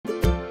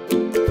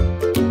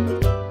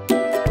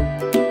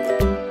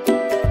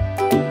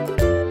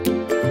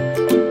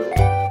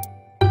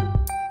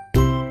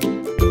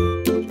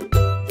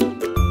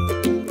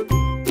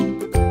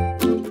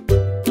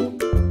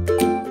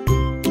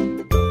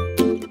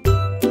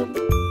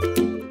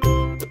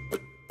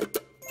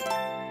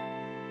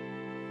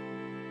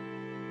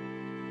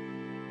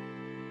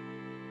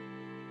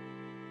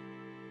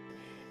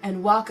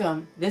and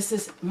welcome. This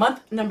is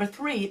month number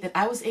 3 that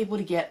I was able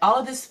to get all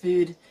of this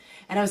food,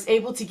 and I was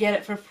able to get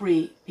it for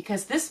free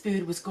because this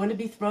food was going to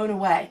be thrown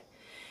away.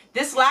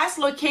 This last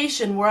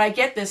location where I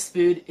get this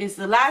food is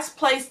the last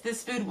place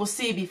this food will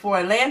see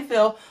before a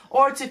landfill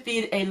or to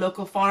feed a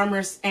local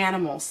farmer's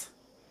animals.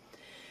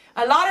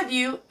 A lot of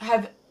you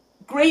have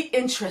great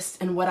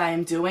interest in what I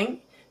am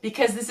doing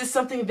because this is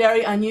something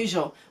very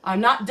unusual.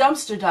 I'm not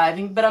dumpster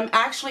diving, but I'm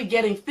actually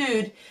getting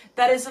food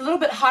that is a little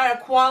bit higher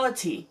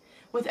quality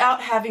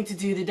without having to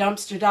do the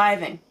dumpster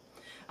diving.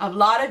 A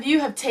lot of you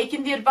have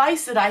taken the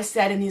advice that I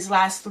said in these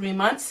last 3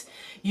 months.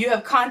 You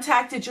have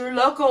contacted your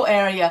local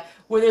area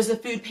where there's a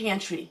food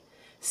pantry.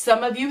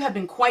 Some of you have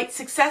been quite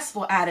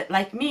successful at it,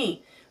 like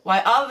me,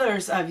 while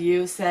others of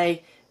you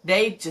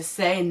they just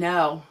say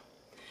no.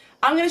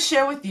 I'm going to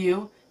share with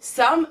you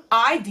some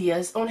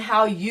ideas on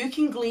how you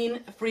can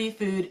glean free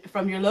food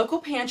from your local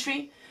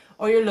pantry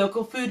or your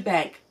local food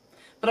bank.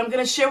 But I'm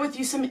going to share with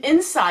you some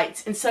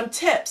insights and some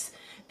tips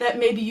that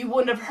maybe you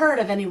wouldn't have heard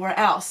of anywhere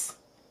else.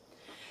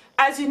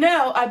 As you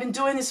know, I've been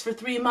doing this for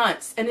 3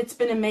 months and it's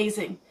been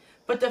amazing.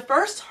 But the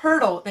first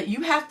hurdle that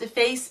you have to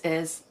face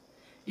is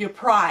your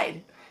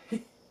pride.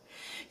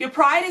 Your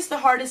pride is the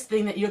hardest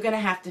thing that you're going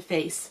to have to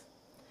face.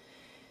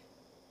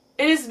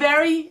 It is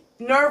very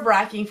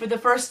nerve-wracking for the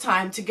first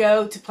time to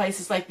go to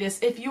places like this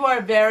if you are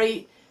a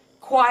very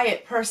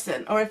quiet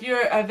person or if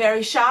you're a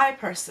very shy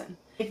person.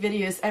 I make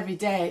videos every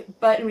day,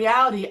 but in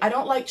reality, I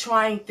don't like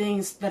trying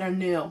things that are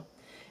new.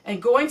 And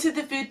going to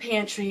the food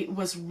pantry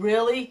was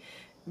really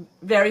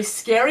very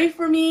scary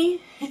for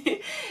me.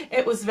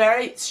 It was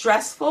very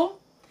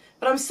stressful,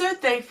 but I'm so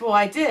thankful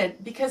I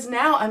did because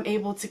now I'm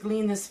able to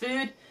glean this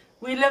food.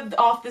 We live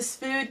off this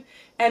food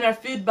and our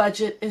food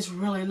budget is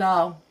really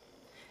low.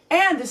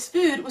 And this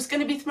food was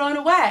going to be thrown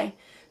away.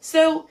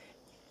 So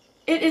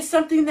it is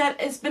something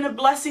that has been a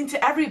blessing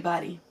to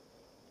everybody.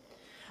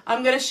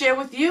 I'm going to share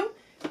with you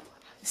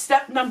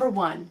step number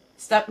 1.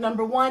 Step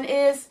number 1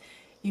 is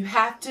you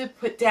have to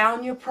put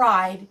down your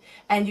pride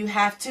and you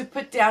have to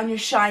put down your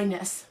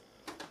shyness.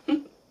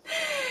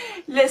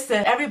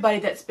 Listen, everybody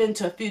that's been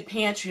to a food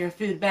pantry or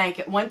food bank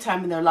at one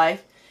time in their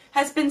life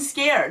has been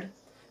scared.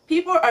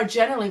 People are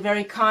generally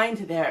very kind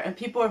there and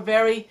people are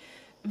very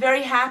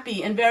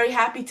happy and very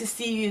happy to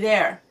see you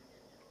there.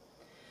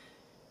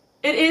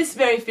 It is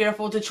very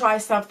fearful to try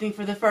something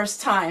for the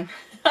first time.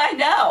 I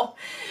know.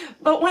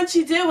 But once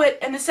you do it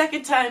and the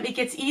second time it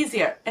gets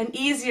easier and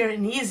easier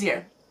and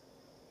easier.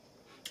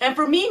 And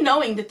for me,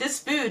 knowing that this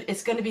food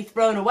is going to be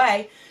thrown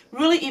away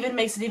really even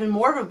makes it even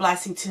more of a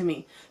blessing to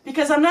me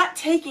because I'm not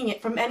taking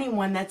it from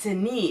anyone that's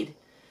in need,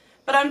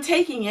 but I'm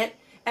taking it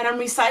and I'm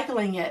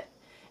recycling it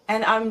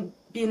and I'm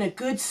being a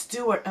good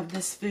steward of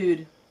this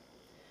food.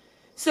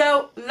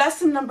 So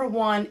lesson number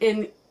 1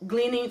 in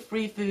gleaning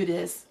free food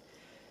is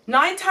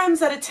 9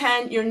 times out of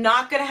 10 you're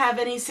not going to have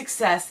any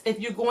success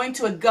if you're going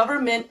to a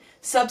government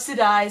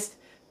subsidized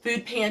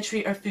food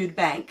pantry or food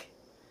bank.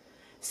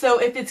 So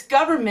if it's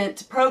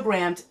government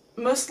programmed,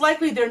 most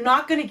likely they're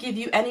not going to give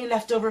you any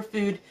leftover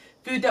food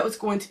that was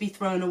going to be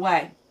thrown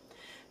away.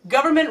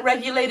 Government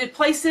regulated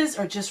places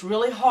are just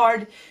really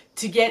hard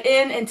to get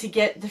in and to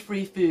get the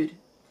free food.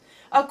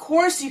 Of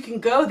course you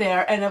can go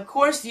there and of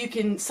course you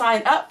can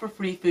sign up for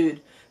free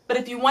food, but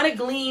if you want to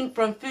glean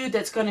from food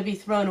that's going to be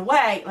thrown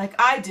away, like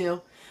I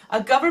do, a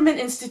government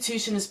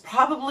institution is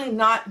probably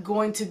not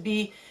going to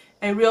be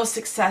a real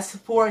success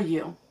for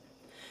you.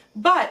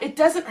 But it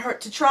doesn't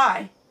hurt to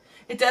try.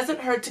 It doesn't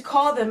hurt to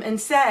call them and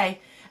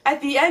say,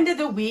 at the end of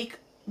the week,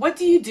 what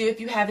do you do if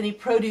you have any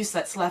produce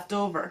that's left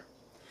over?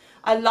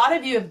 A lot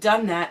of you have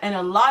done that and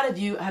a lot of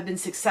you have been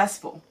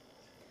successful.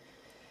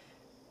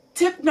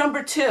 Tip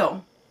number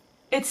 2,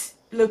 it's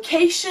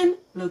location,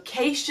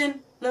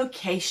 location,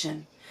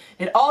 location.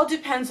 It all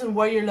depends on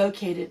where you're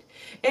located.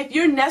 If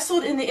you're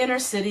nestled in the inner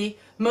city,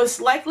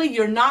 most likely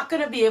you're not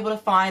going to be able to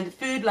find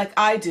food like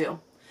I do.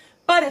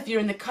 But if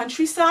you're in the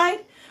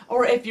countryside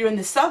or if you're in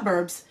the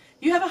suburbs,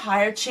 you have a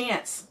higher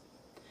chance.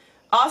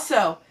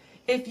 Also,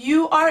 if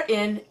you are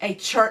in a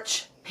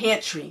church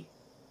pantry,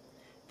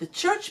 the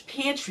church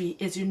pantry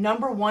is your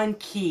number 1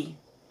 key.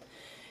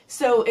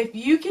 So if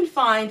you can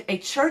find a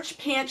church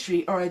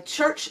pantry or a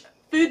church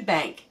food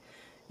bank,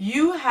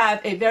 you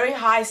have a very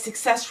high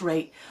success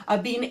rate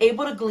of being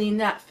able to glean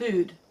that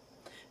food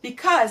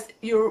because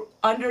you're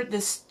under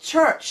this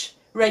church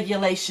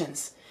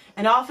regulations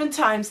and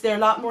oftentimes they're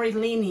a lot more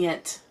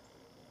lenient.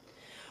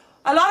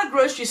 A lot of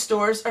grocery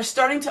stores are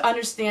starting to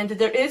understand that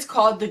there is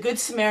called the Good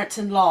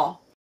Samaritan law.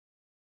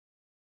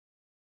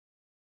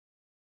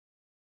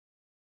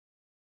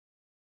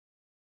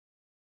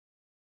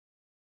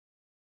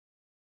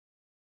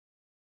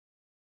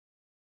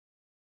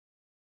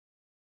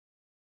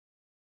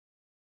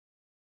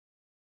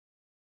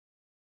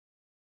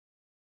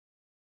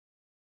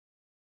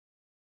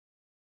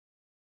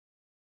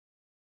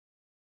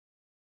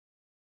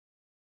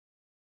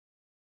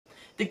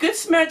 The Good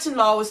Samaritan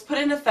law was put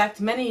in effect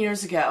many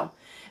years ago,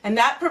 and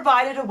that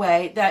provided a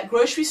way that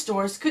grocery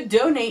stores could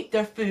donate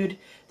their food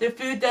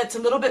that's a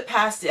little bit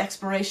past the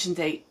expiration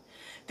date.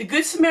 The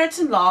Good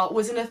Samaritan law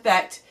was in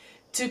effect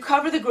to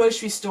cover the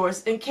grocery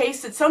stores in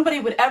case that somebody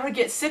would ever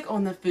get sick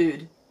on the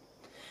food.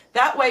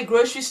 That way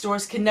grocery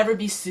stores can never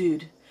be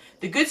sued.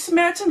 The Good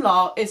Samaritan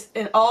law is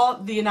in all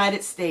the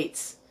United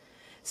States.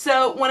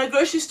 So when a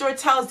grocery store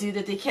tells you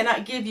that they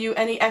cannot give you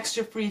any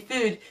extra free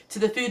food to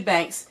the food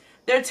banks,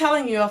 they're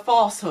telling you a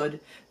falsehood,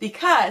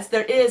 because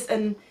there is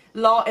a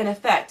law in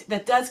effect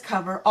that does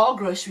cover all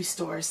grocery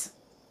stores.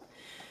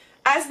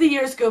 As the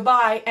years go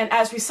by and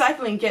as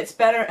recycling gets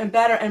better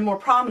and more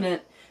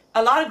prominent,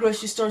 a lot of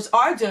grocery stores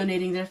are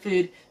donating their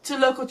food to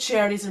local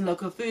charities and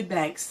local food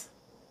banks.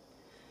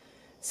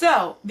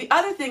 So the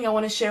other thing I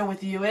want to share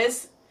with you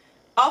is,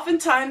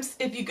 oftentimes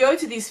if you go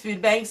to these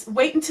food banks,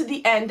 wait until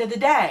the end of the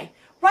day,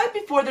 right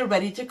before they're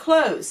ready to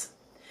close.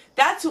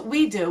 That's what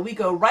we do. We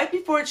go right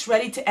before it's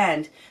ready to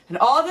end, and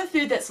all the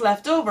food that's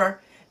left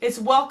over is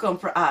welcome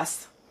for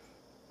us.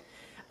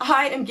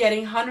 I am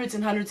getting hundreds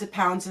and hundreds of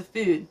pounds of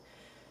food,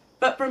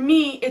 but for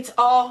me it's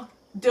all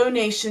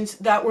donations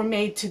that were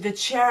made to the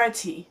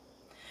charity.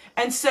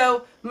 And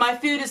so my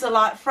food is a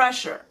lot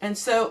fresher, and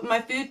so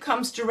my food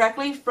comes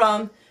directly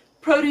from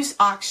produce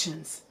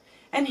auctions.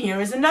 And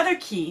here is another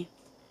key.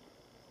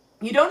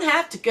 You don't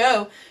have to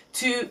go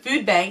to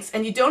food banks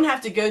and you don't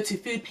have to go to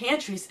food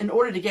pantries in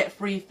order to get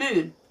free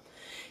food.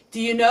 Do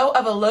you know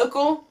of a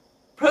local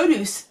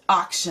produce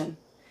auction?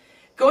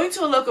 Going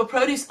to a local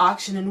produce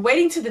auction and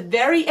waiting to the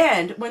very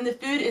end when the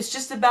food is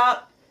just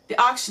about, the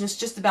auction is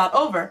just about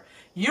over,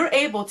 you're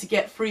able to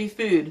get free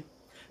food.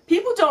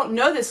 People don't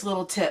know this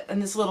little tip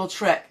and this little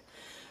trick.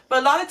 But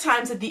a lot of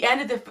times at the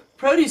end of the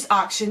produce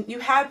auction, you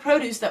had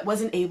produce that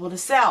wasn't able to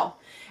sell.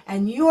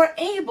 And you are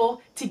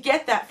able to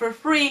get that for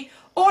free,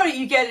 or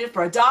you get it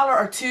for $1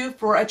 or $2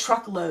 for a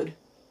truckload.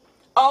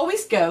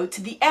 Always go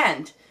to the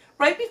end,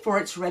 right before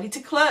it's ready to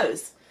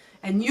close,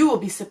 and you will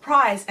be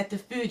surprised at the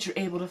food you're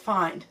able to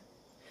find.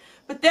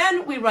 But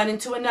then we run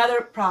into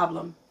another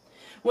problem.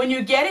 When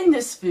you're getting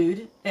this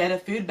food at a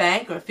food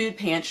bank or a food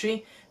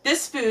pantry,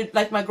 this food,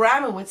 like my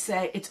grandma would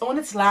say, it's on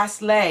its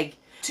last leg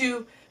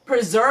to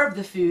preserve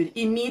the food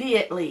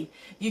immediately.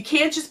 You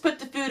can't just put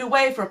the food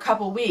away for a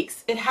couple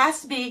weeks. It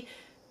has to be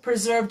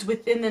preserved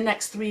within the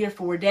next 3 or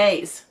 4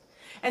 days.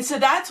 And so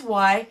that's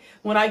why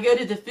when I go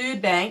to the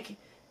food bank,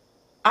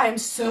 I am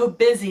so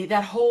busy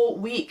that whole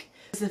week.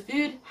 The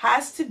food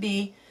has to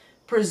be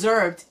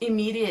preserved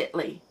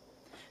immediately.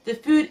 The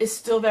food is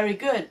still very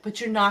good, but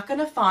you're not going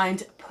to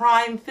find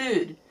prime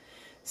food.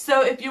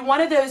 So if you're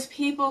one of those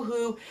people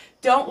who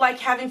don't like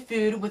having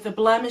food with a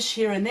blemish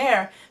here and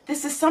there,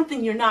 this is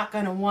something you're not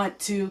going to want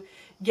to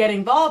get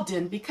involved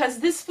in, because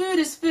this food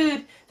is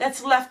food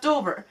that's left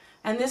over.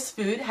 And this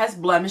food has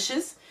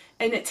blemishes,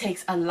 and it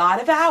takes a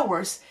lot of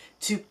hours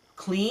to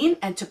clean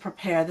and to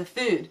prepare the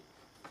food.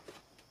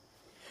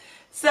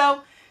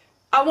 So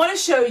I want to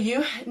show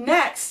you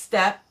next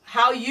step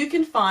how you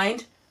can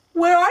find,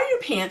 where are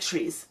your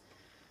pantries?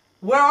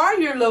 Where are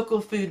your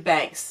local food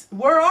banks?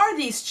 Where are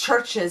these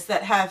churches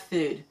that have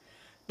food?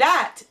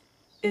 That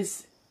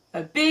is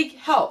a big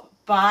help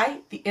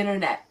by the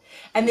internet.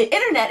 And the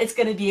internet is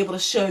going to be able to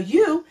show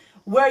you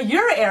where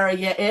your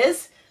area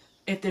is,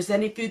 if there's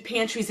any food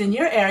pantries in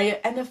your area,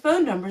 and the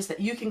phone numbers that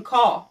you can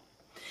call.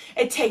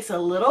 It takes a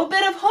little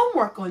bit of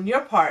homework on your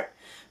part,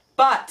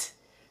 but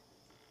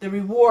the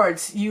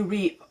rewards you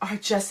reap are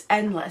just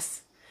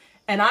endless.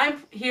 And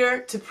I'm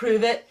here to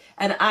prove it,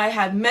 and I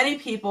have many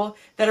people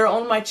that are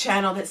on my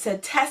channel that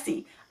said,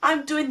 Tessie,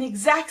 I'm doing the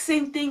exact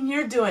same thing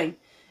you're doing,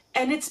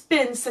 and it's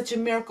been such a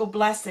miracle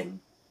blessing.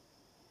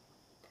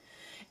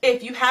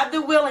 If you have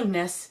the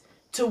willingness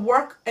to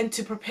work and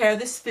to prepare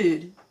this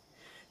food,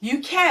 you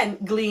can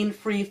glean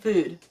free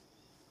food.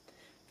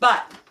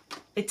 But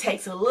it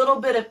takes a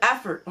little bit of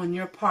effort on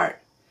your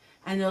part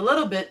and a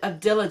little bit of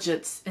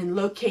diligence in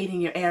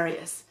locating your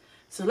areas.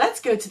 So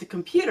let's go to the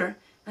computer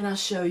and I'll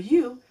show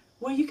you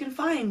where you can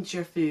find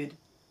your food.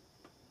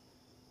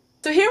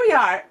 So here we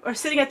are, we're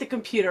sitting at the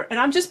computer, and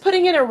I'm just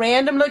putting in a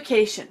random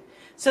location.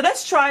 So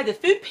let's try the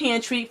food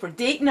pantry for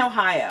Dayton,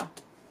 Ohio.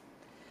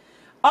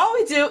 All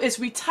we do is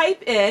we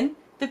type in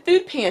the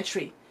food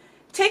pantry.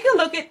 Take a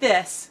look at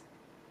this.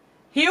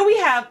 Here we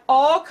have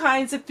all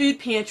kinds of food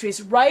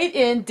pantries right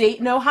in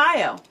Dayton,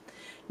 Ohio.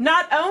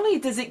 Not only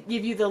does it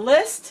give you the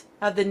list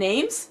of the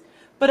names,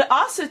 but it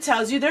also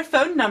tells you their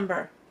phone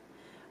number.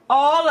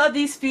 All of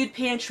these food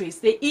pantries,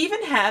 they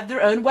even have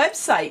their own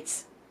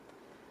websites.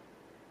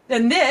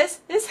 Then this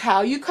is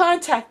how you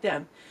contact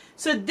them.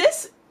 So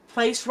this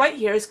place right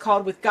here is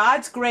called With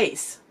God's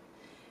Grace.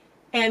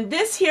 And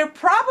this here,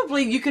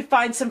 probably you could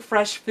find some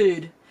fresh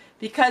food,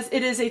 because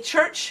it is a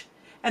church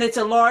and it's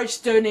a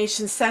large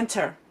donation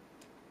center.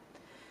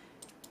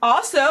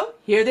 Also,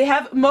 here they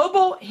have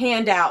mobile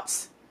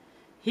handouts.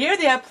 Here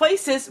they have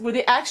places where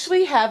they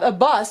actually have a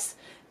bus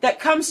that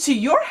comes to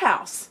your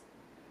house.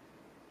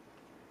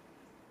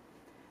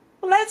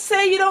 Well, let's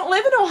say you don't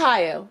live in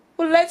Ohio.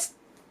 Well, let's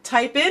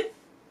type in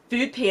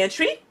food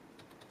pantry.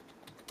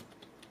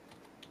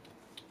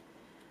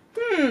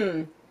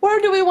 Where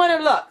do we want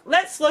to look?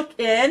 Let's look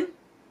in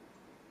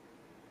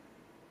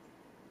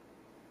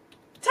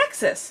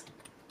Texas.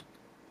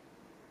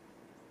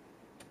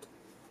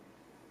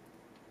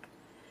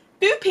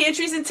 food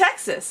pantries in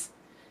Texas.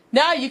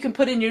 Now you can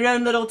put in your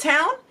own little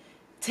town.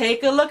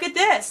 Take a look at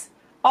this.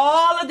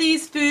 All of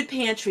these food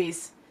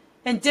pantries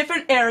in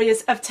different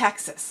areas of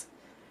Texas.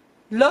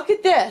 Look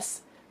at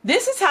this.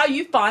 This is how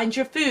you find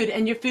your food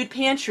and your food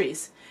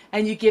pantries.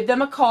 And you give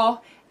them a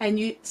call and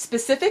you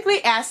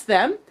specifically ask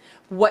them,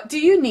 what do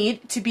you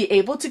need to be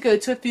able to go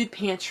to a food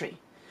pantry?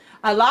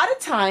 A lot of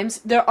times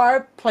there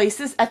are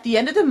places at the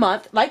end of the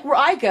month, like where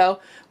I go,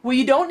 where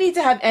you don't need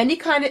to have any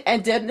kind of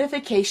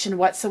identification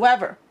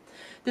whatsoever.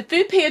 The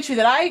food pantry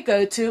that I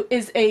go to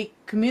is a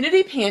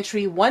community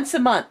pantry once a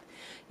month.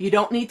 You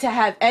don't need to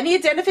have any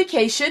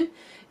identification.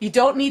 You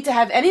don't need to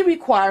have any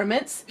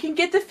requirements. You can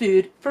get the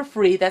food for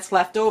free that's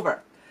left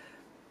over.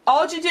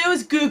 All you do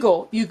is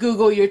Google. You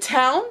Google your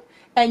town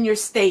and your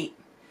state,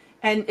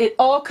 and it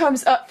all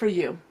comes up for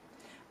you.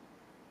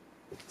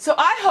 So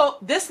I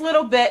hope this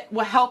little bit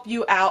will help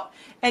you out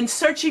in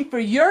searching for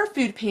your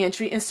food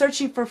pantry and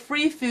searching for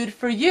free food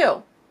for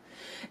you.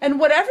 And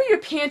whatever your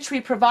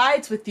pantry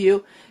provides with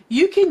you,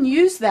 you can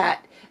use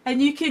that.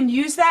 And you can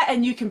use that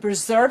and you can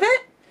preserve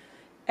it.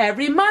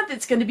 Every month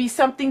it's going to be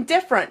something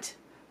different.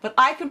 But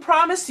I can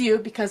promise you,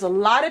 because a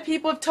lot of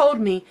people have told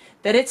me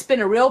that it's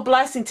been a real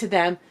blessing to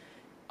them,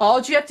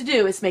 all you have to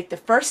do is make the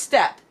first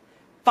step.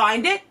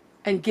 Find it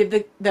and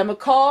give them a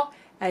call,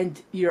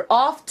 and you're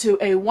off to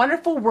a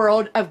wonderful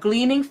world of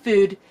gleaning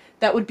food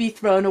that would be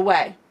thrown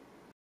away.